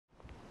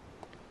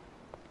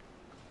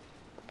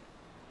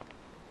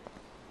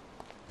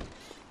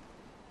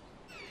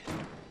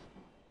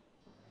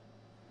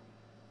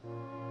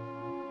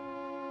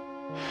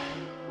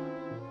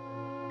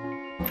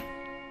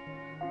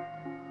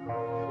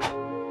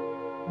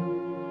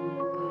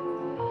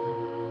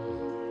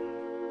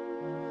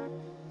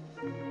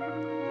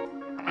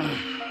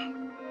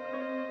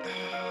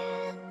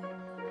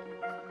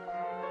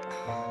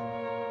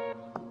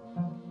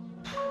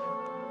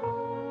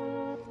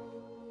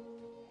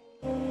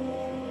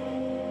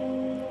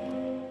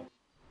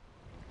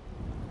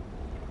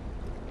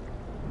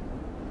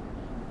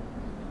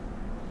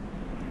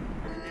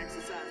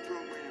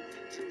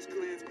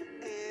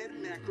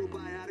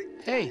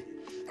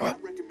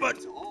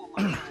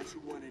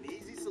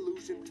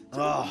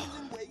Oh.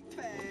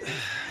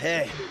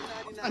 Hey.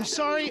 I'm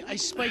sorry I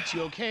spiked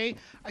you, okay?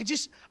 I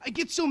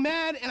get so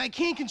mad and I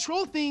can't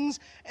control things,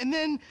 and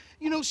then,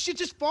 you know, shit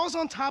just falls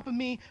on top of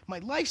me. My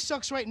life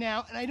sucks right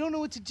now, and I don't know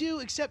what to do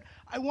except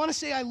I want to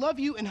say I love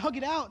you and hug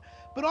it out,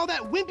 but all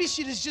that wimpy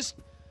shit is just,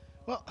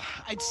 well,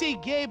 I'd say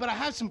gay, but I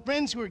have some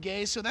friends who are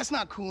gay, so that's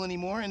not cool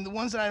anymore, and the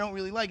ones that I don't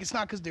really like, it's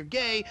not because they're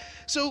gay,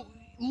 so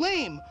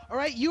lame, all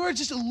right? You are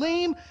just a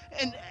lame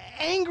and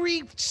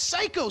angry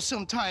psycho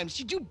sometimes.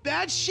 You do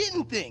bad shit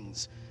and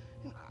things.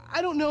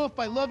 I don't know if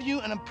I love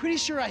you, and I'm pretty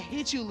sure I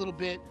hate you a little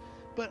bit,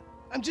 but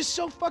I'm just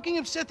so fucking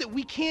upset that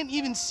we can't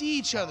even see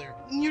each other.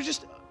 And you're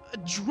just a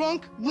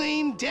drunk,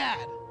 lame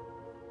dad.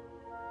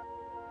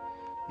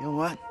 You know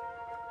what?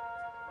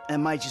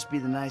 That might just be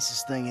the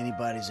nicest thing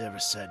anybody's ever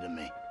said to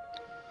me.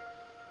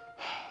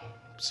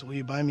 So will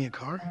you buy me a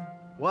car?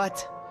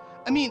 What?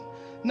 I mean,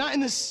 not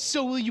in the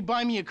so will you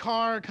buy me a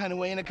car kind of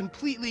way, in a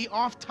completely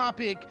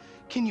off-topic,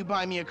 can you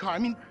buy me a car? I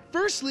mean,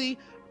 firstly,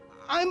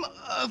 I'm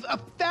a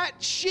fat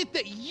shit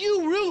that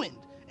you ruined.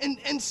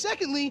 And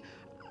secondly,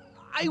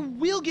 I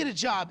will get a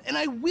job, and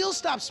I will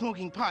stop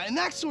smoking pot, in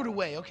that sort of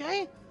way,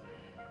 okay?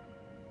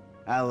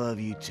 I love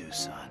you too,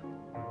 son.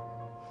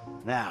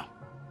 Now,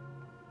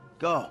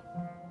 go.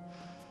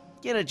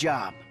 Get a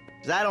job,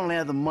 because I don't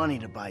have the money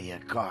to buy you a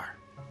car.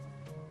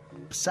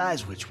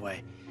 Besides which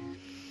way,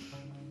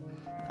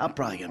 I'm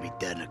probably gonna be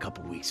dead in a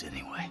couple weeks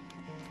anyway.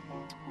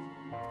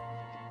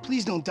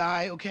 Please don't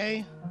die,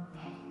 okay?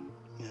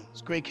 Yeah,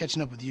 it's great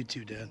catching up with you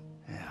two, Dad.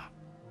 Yeah.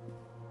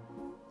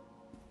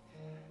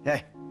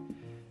 Hey,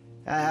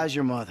 how's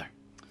your mother?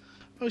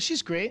 Oh,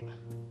 she's great.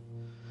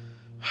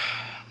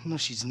 No,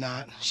 she's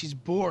not. She's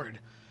bored.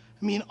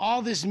 I mean,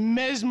 all this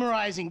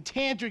mesmerizing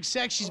tantric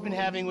sex she's been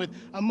having with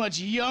a much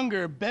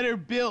younger, better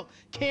built,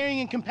 caring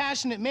and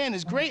compassionate man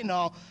is great and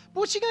all,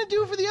 but what's she gonna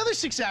do for the other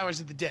 6 hours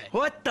of the day?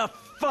 What the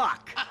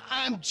fuck?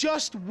 I'm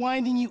just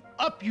winding you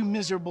up, you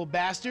miserable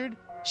bastard.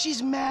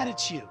 She's mad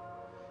at you.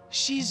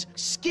 She's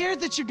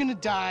scared that you're gonna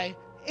die,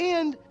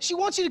 and she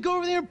wants you to go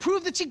over there and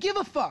prove that you give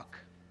a fuck.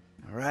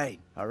 All right.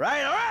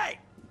 I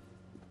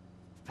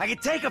can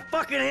take a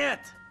fucking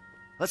hint.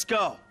 Let's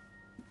go.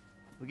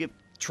 We'll get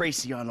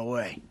Tracy on the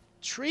way.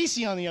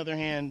 Tracy, on the other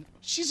hand,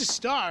 she's a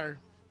star.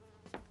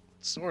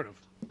 Sort of.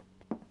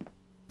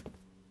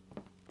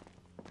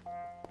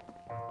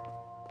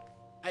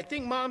 I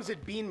think Mom's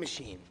at Bean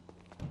Machine.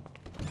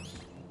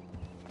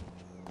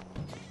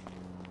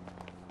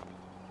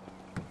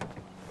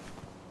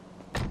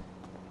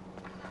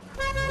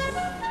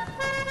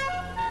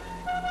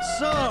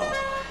 So,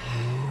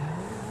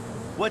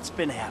 what's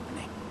been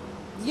happening?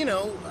 You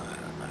know,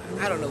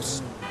 I don't know,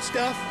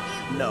 stuff?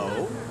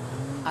 No,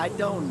 I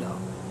don't know.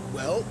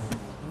 Well,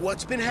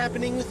 what's been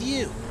happening with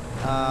you?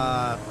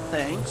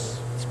 Thanks.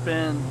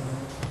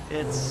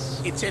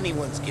 It's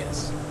anyone's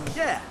guess.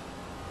 Yeah,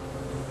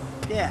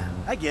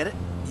 I get it.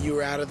 You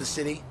were out of the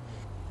city?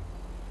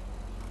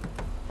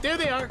 There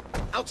they are,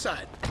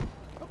 outside.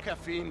 Oh,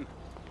 caffeine.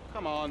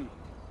 Come on.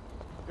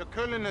 Your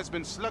curling has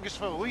been sluggish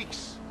for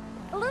weeks.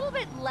 A little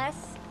bit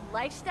less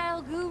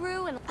lifestyle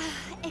guru and...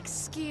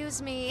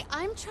 excuse me,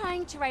 I'm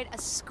trying to write a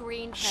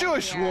screenplay.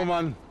 Shush, here.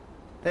 woman.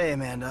 Hey,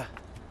 Amanda.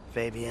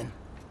 Fabian.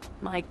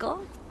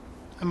 Michael?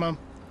 Hi, Mom.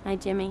 Hi,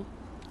 Jimmy.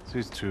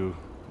 These two,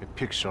 a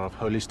picture of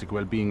holistic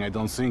well-being, I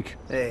don't think.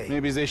 Hey.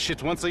 Maybe they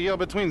shit once a year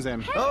between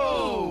them. Hey,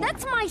 Oh!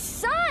 that's my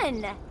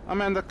son!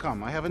 Amanda,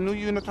 come. I have a new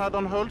unitard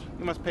on hold.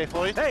 You must pay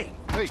for it. Hey,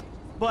 Hey.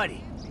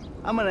 buddy.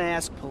 I'm gonna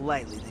ask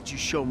politely that you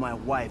show my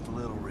wife a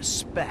little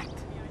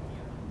respect.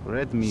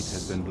 Red meat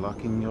has been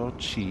blocking your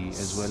chi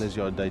as well as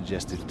your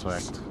digestive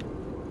tract.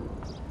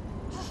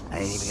 I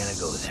ain't even gonna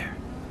go there.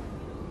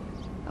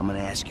 I'm gonna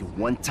ask you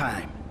one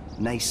time,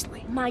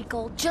 nicely.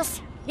 Michael,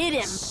 just hit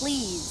him,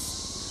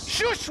 please.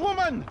 Shush,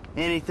 woman!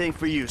 Anything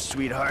for you,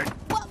 sweetheart.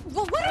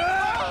 What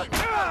I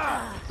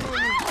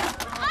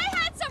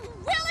had some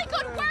really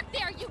good work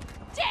there, you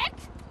dick!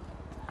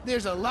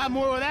 There's a lot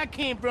more where that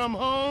came from,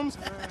 Holmes.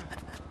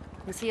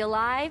 Is he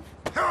alive?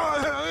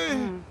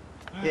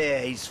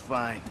 Yeah, he's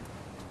fine.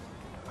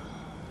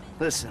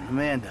 Listen,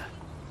 Amanda.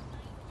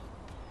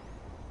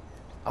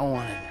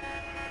 I've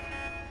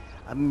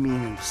been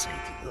meaning to say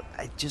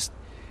to you,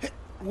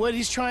 What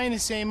he's trying to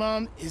say,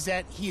 Mom, is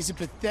that he's a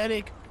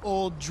pathetic,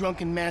 old,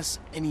 drunken mess,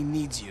 and he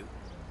needs you.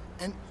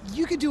 And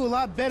you could do a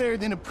lot better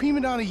than a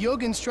prima donna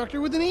yoga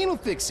instructor with an anal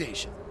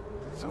fixation.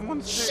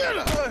 Someone Shut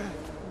up!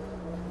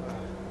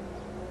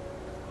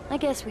 I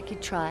guess we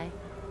could try.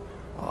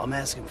 All I'm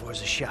asking for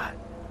is a shot.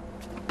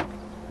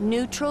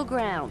 Neutral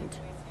ground.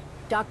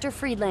 Dr.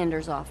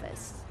 Friedlander's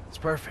office. It's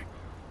perfect.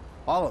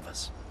 All of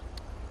us.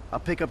 I'll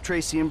pick up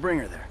Tracy and bring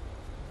her there.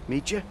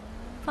 Meet you?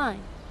 Fine.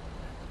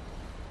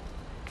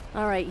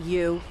 All right,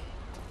 you.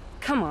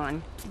 Come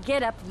on,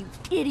 get up, you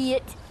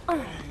idiot.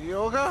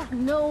 Yoga?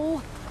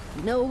 No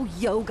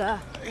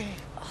yoga.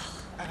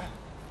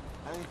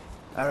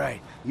 All right.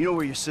 You know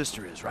where your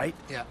sister is, right?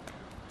 Yeah.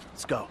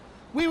 Let's go.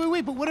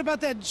 Wait, but what about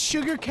that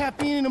sugar,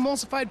 caffeine, and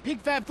emulsified pig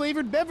fat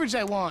flavored beverage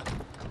I want?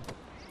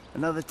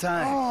 Another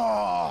time.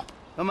 Oh,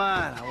 Come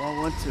on, I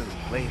want one too.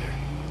 Later.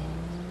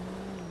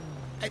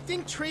 I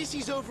think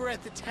Tracy's over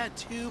at the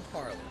tattoo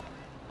parlor.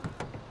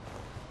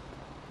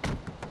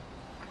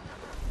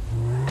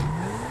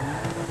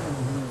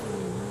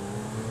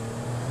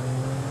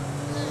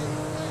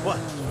 What?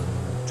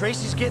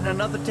 Tracy's getting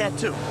another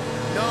tattoo?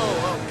 No,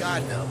 oh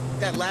God, no.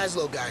 That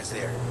Laszlo guy's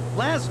there.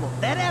 Laszlo,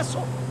 that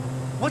asshole.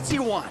 What's he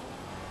want?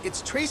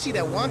 It's Tracy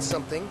that wants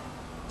something.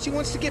 She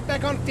wants to get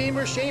back on Fame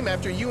or Shame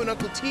after you and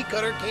Uncle T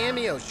cut her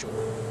cameo short.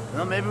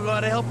 Well, maybe we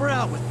ought to help her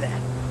out with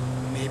that.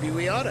 Maybe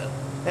we oughta.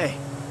 Hey,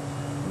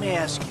 let me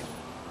ask you.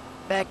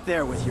 Back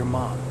there with your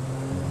mom.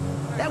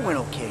 That went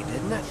okay,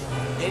 didn't it?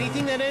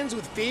 Anything that ends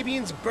with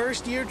Fabian's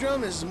burst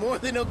eardrum is more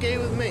than okay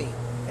with me.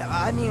 Yeah,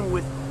 I mean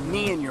with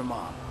me and your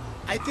mom.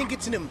 I think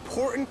it's an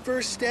important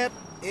first step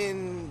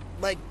in,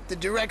 like, the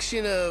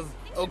direction of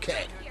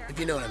okay, if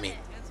you know what I mean.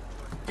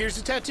 Here's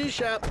the tattoo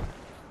shop.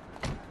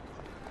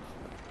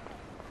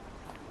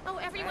 Oh,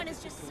 everyone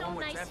is just so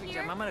nice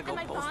here. And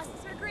my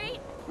bosses are great.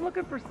 I'm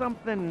looking for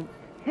something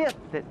hip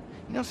that,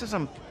 says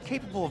I'm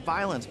capable of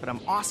violence, but I'm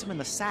awesome in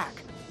the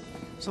sack.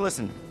 So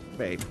listen,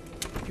 babe,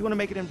 if you want to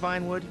make it in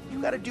Vinewood,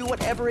 you gotta do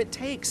whatever it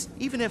takes.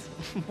 Even if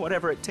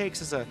whatever it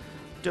takes is a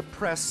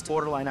depressed,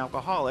 borderline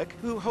alcoholic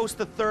who hosts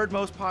the third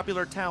most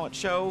popular talent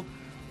show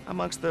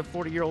amongst the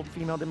 40-year-old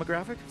female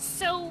demographic.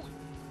 So,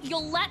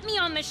 you'll let me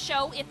on the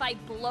show if I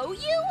blow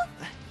you?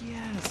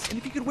 Yes, and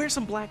if you could wear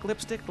some black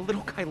lipstick, the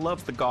little guy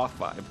loves the goth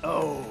vibe.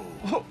 Oh.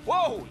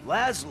 Whoa!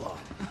 Laszlo.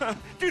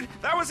 Dude,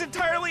 that was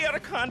entirely out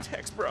of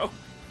context, bro.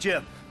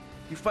 Jim,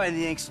 you find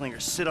the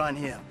Inkslinger, sit on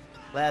him.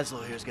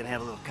 Laszlo here's gonna have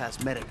a little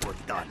cosmetic work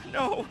done.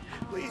 No,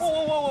 please.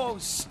 Whoa.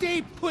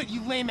 Stay put,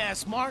 you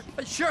lame-ass Mark.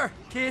 Sure,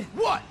 kid.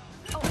 What?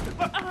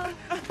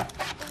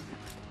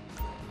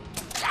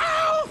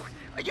 Ow!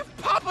 Are you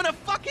popping a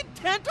fucking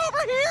tent over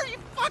here? You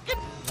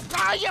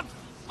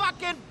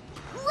fucking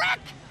prick!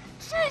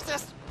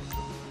 Jesus!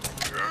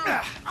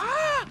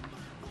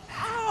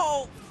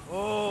 Ow!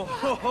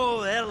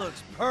 Oh, that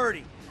looks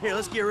purty. Here,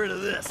 let's get rid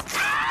of this.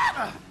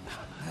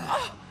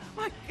 Oh,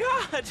 my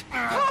God!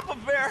 Papa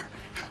Bear!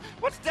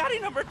 What's Daddy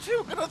number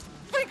 2 gonna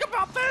think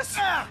about this?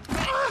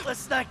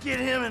 Let's not get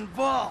him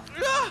involved.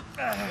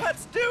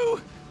 Let's do...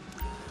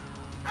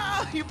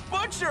 you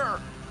butcher!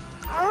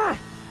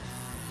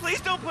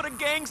 Please don't put a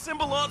gang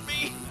symbol on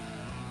me!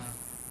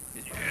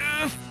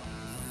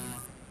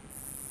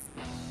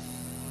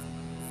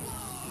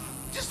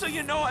 Just so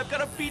you know, I've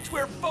got a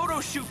beachwear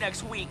photo shoot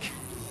next week.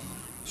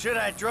 Should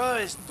I draw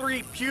his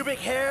 3 pubic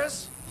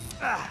hairs?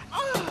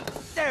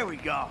 There we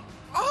go.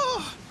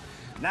 Oh!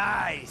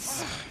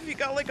 Nice. You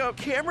got like a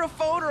camera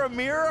phone or a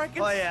mirror I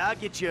can... Oh yeah, I'll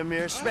get you a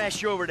mirror,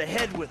 smash you over the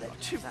head with it.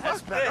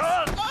 Fuck better.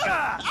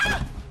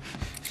 this.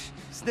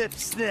 Snip,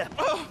 snip.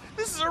 Oh,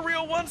 this is a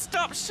real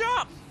one-stop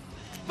shop.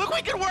 Look,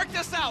 we can work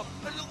this out.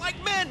 Like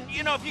men,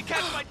 if you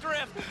catch my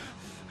drift.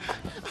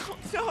 Oh,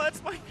 no,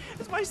 that's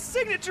my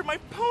signature, my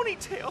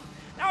ponytail.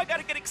 Now I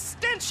gotta get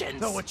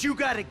extensions. No, what you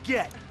gotta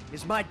get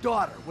is my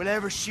daughter,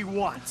 whatever she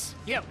wants.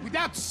 Yeah,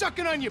 without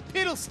sucking on your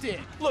piddle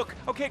stick. Look,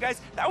 okay,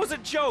 guys, that was a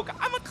joke.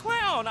 I'm a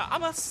clown.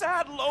 I'm a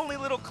sad, lonely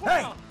little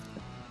clown.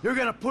 Hey, you're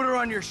gonna put her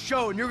on your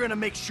show, and you're gonna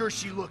make sure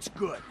she looks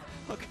good.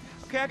 Look,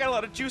 okay, I got a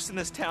lot of juice in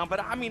this town, but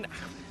I mean,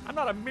 I'm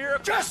not a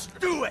miracle. Just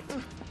do it!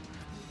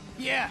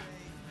 Yeah.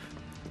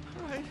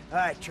 All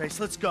right, Trace,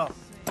 let's go.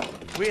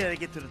 We gotta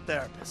get to the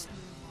therapist.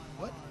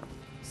 What?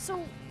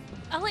 So,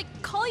 I'll,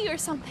 call you or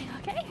something,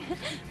 okay?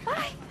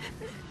 Bye.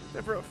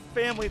 Never a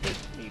family that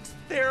needs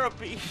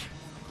therapy.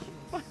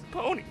 My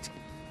ponytail.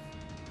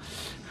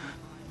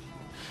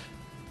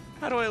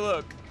 How do I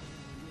look?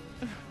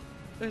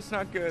 It's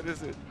not good,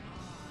 is it?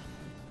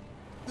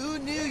 Who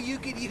knew you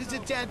could use a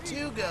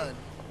tattoo gun?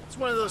 It's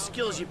one of those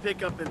skills you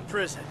pick up in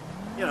prison.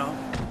 You know,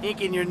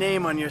 inking your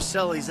name on your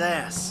cellie's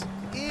ass.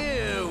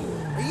 Ew.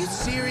 Are you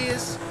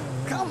serious?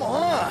 Come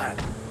on!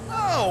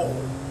 No!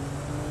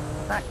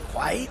 Not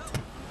quite.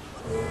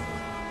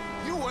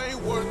 You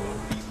ain't worth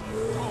a piece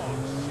of dog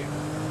shit.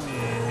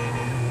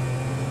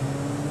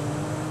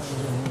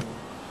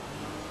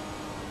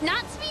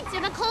 Not to be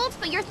difficult,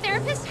 but your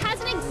therapist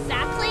hasn't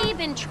exactly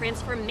been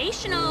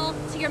transformational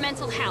to your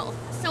mental health.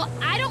 So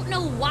I don't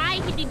know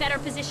why he'd be better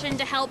positioned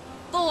to help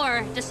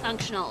 4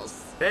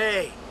 dysfunctionals.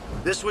 Hey,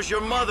 this was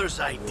your mother's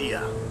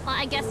idea. Well,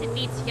 I guess it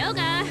beats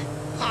yoga.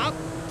 Pop?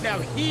 Now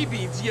he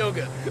beats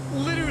yoga.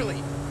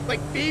 Literally.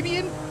 Like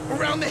Fabian?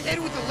 Around the head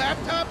with a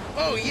laptop?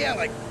 Oh yeah,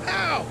 like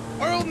pow!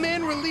 Our old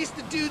man released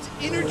the dude's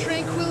inner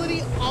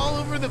tranquility all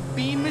over the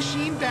bean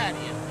machine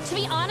patio. To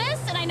be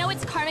honest, and I know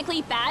it's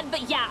karmically bad,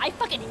 but yeah, I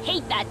fucking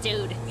hate that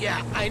dude.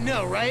 Yeah, I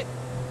know, right?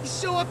 He's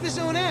so up his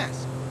own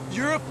ass.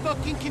 You're a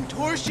fucking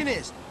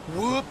contortionist.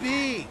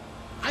 Whoopee.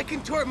 I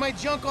contort my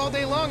junk all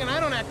day long and I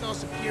don't act all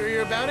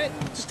superior about it.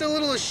 Just a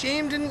little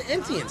ashamed and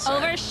empty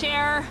inside.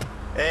 Overshare.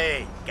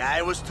 Hey,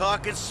 guy was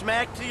talking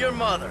smack to your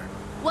mother.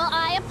 Well,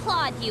 I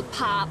applaud you,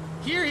 Pop.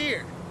 Here,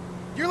 here.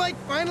 You're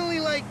finally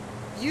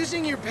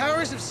using your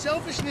powers of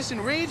selfishness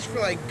and rage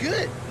for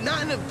good.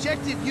 Not an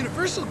objective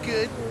universal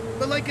good,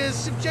 but a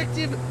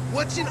subjective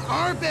what's in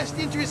our best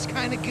interest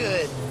kind of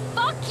good.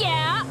 Fuck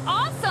yeah!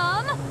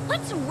 Awesome!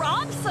 Let's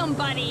rob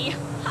somebody!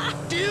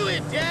 Do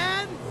it,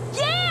 Dad!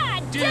 Yeah!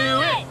 Do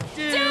it!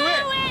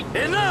 Do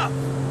it! Enough!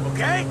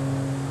 Okay?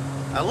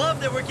 I love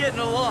that we're getting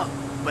along,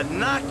 but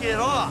knock it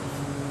off.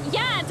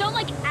 Yeah, don't,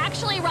 like,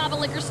 actually rob a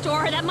liquor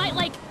store. That might,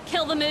 like,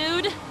 kill the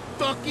mood.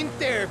 Fucking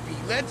therapy.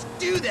 Let's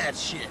do that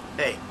shit.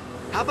 Hey,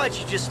 how about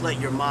you just let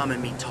your mom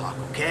and me talk,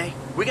 okay?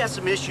 We got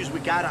some issues we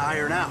gotta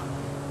iron out.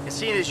 And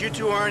seeing as you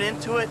two aren't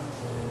into it,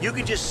 you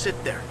can just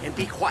sit there and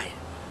be quiet.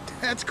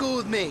 That's cool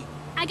with me.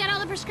 I got all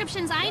the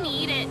prescriptions I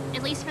need,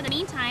 at least for the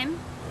meantime.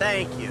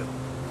 Thank you.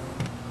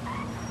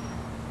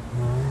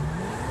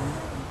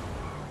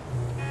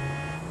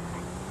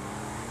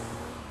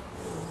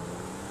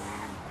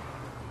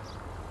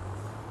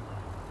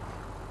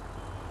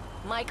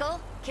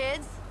 Michael,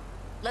 kids,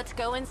 let's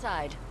go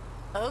inside.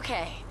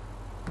 Okay.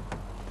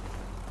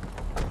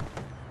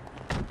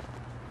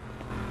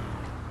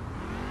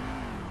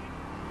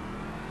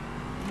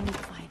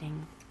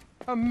 Fighting.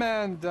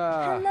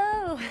 Amanda!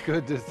 Hello.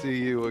 Good to see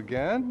you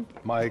again.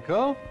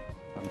 Michael,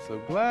 I'm so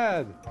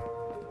glad.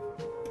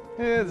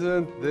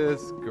 Isn't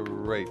this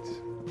great?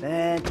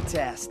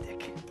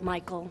 Fantastic.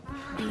 Michael,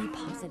 be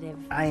positive.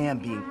 I am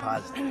being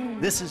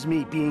positive. This is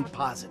me being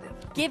positive.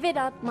 Give it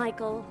up,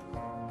 Michael.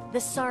 The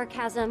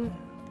sarcasm,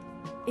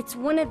 it's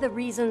one of the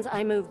reasons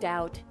I moved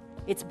out.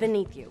 It's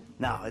beneath you.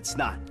 No, it's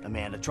not,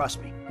 Amanda. Trust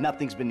me.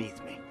 Nothing's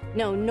beneath me.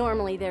 No,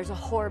 normally there's a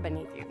whore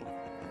beneath you.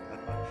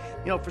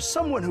 You know, for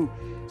someone who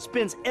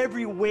spends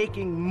every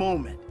waking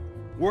moment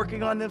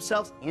working on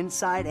themselves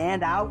inside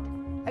and out,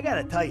 I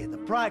gotta tell you, the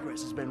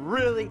progress has been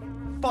really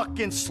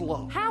fucking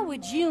slow. How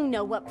would you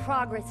know what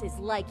progress is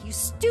like, you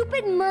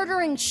stupid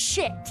murdering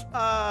shit?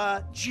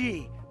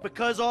 Gee,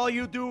 because all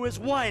you do is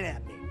whine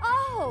at me.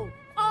 Oh!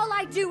 All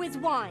I do is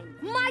whine.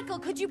 Michael,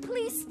 could you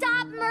please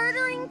stop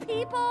murdering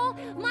people?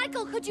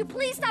 Michael, could you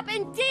please stop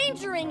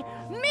endangering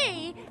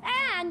me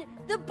and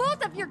the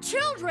both of your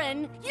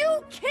children?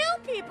 You kill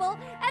people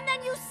and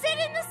then you sit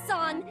in the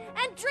sun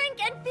and drink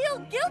and feel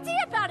guilty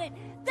about it.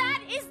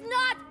 That is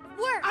not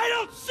work. I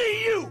don't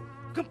see you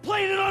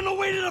complaining on the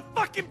way to the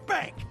fucking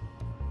bank.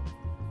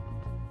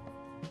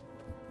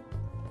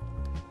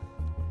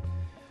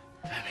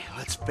 I mean,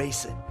 let's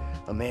face it,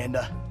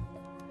 Amanda.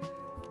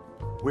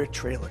 We're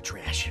trailer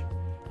trash,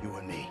 you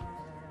and me.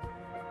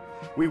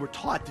 We were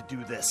taught to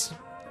do this.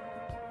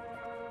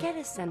 Get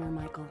a center,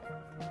 Michael.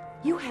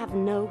 You have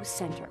no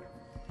center.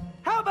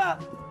 How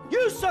about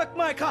you suck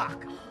my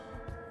cock?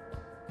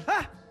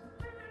 Huh?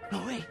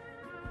 No, wait.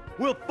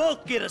 We'll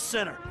both get a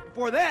center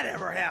before that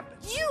ever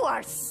happens. You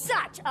are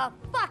such a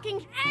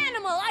fucking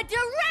animal, a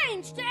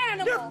deranged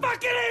animal. You're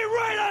fucking ain't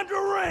right on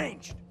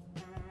deranged.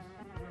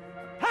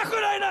 How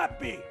could I not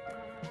be?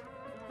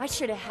 I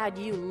should have had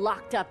you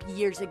locked up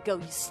years ago,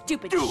 you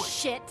stupid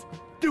shit.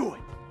 Do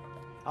it.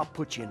 I'll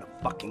put you in the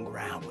fucking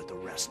ground with the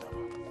rest of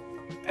them.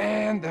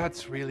 And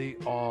that's really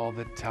all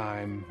the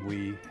time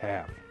we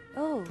have.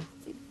 Oh,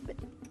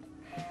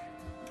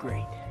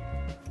 Great.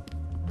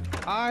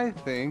 I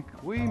think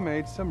we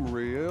made some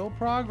real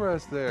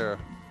progress there.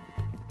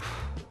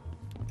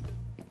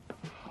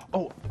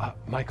 Oh,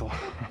 Michael,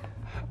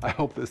 I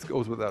hope this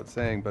goes without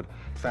saying, but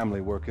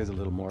family work is a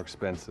little more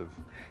expensive.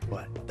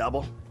 What,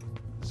 double?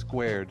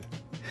 Squared.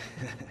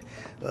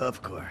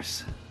 Of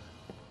course.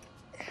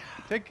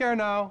 Take care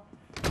now.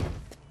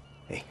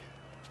 Hey,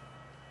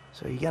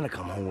 so you gonna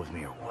come home with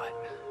me or what?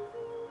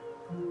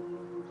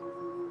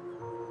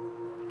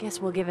 guess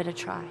we'll give it a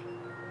try.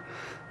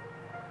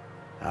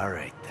 All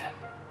right, then.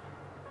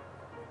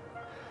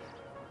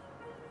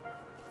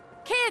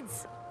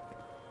 Kids!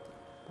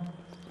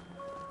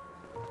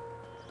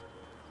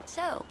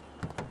 So,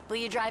 will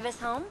you drive us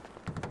home?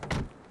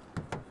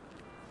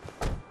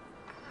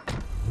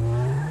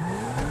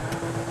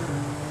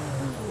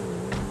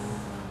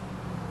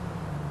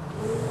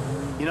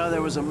 You know,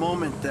 there was a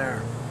moment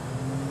there.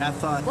 I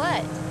thought...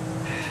 What?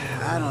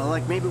 I don't know,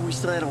 like maybe we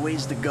still had a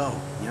ways to go.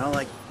 You know,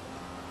 like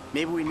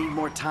maybe we need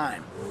more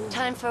time.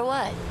 Time for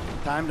what?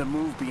 Time to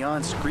move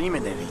beyond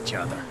screaming at each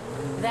other.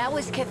 That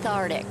was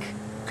cathartic.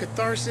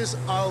 Catharsis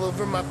all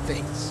over my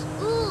face.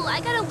 Ooh,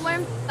 I got a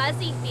warm,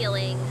 fuzzy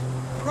feeling.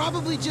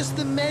 Probably just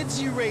the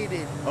meds you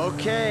rated.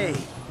 Okay.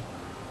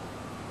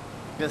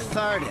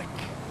 Cathartic.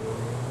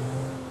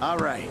 All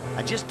right,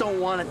 I just don't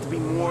want it to be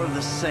more of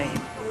the same.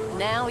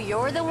 Now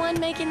you're the one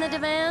making the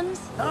demands?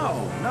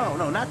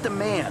 No, not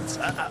demands.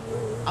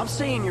 I'm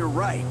saying you're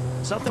right.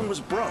 Something was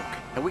broke,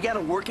 and we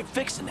gotta work at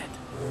fixing it.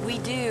 We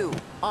do.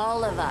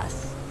 All of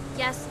us.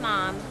 Yes,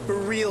 Mom. For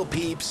real,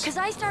 peeps. Because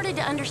I started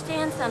to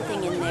understand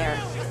something in there.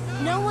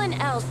 No one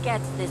else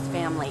gets this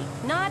family.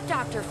 Not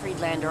Dr.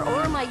 Friedlander,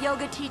 or my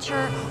yoga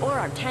teacher, or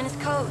our tennis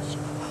coach,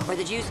 or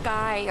the juice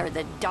guy, or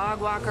the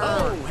dog walker.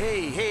 Oh,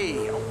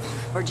 hey.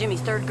 Or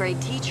Jimmy's third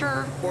grade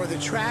teacher. Or the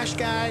trash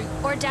guy.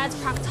 Or Dad's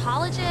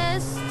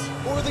proctologist.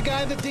 Or the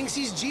guy that thinks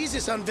he's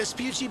Jesus on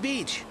Vespucci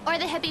Beach. Or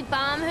the hippie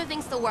bum who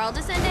thinks the world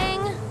is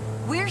ending.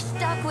 We're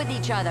stuck with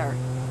each other.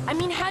 I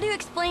mean, how do you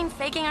explain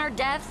faking our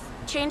deaths,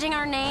 changing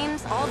our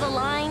names, all the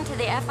lying to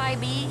the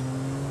FIB?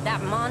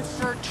 That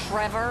monster,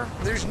 Trevor?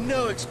 There's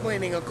no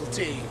explaining Uncle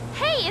T.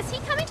 Hey, is he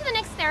coming to the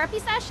next therapy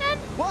session?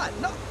 What?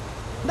 No.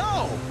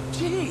 No!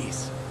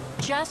 Jeez.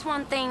 Just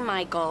one thing,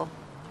 Michael.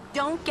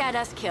 Don't get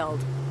us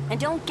killed. And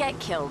don't get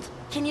killed.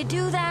 Can you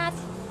do that?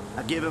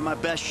 I'll give it my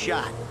best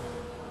shot.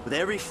 With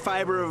every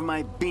fiber of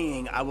my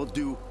being, I will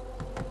do...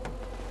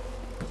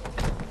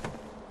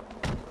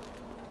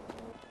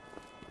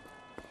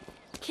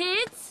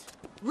 Kids,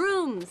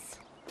 rooms.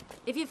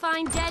 If you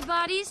find dead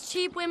bodies,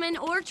 cheap women,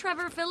 or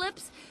Trevor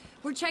Phillips,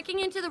 we're checking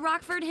into the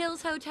Rockford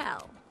Hills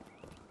Hotel.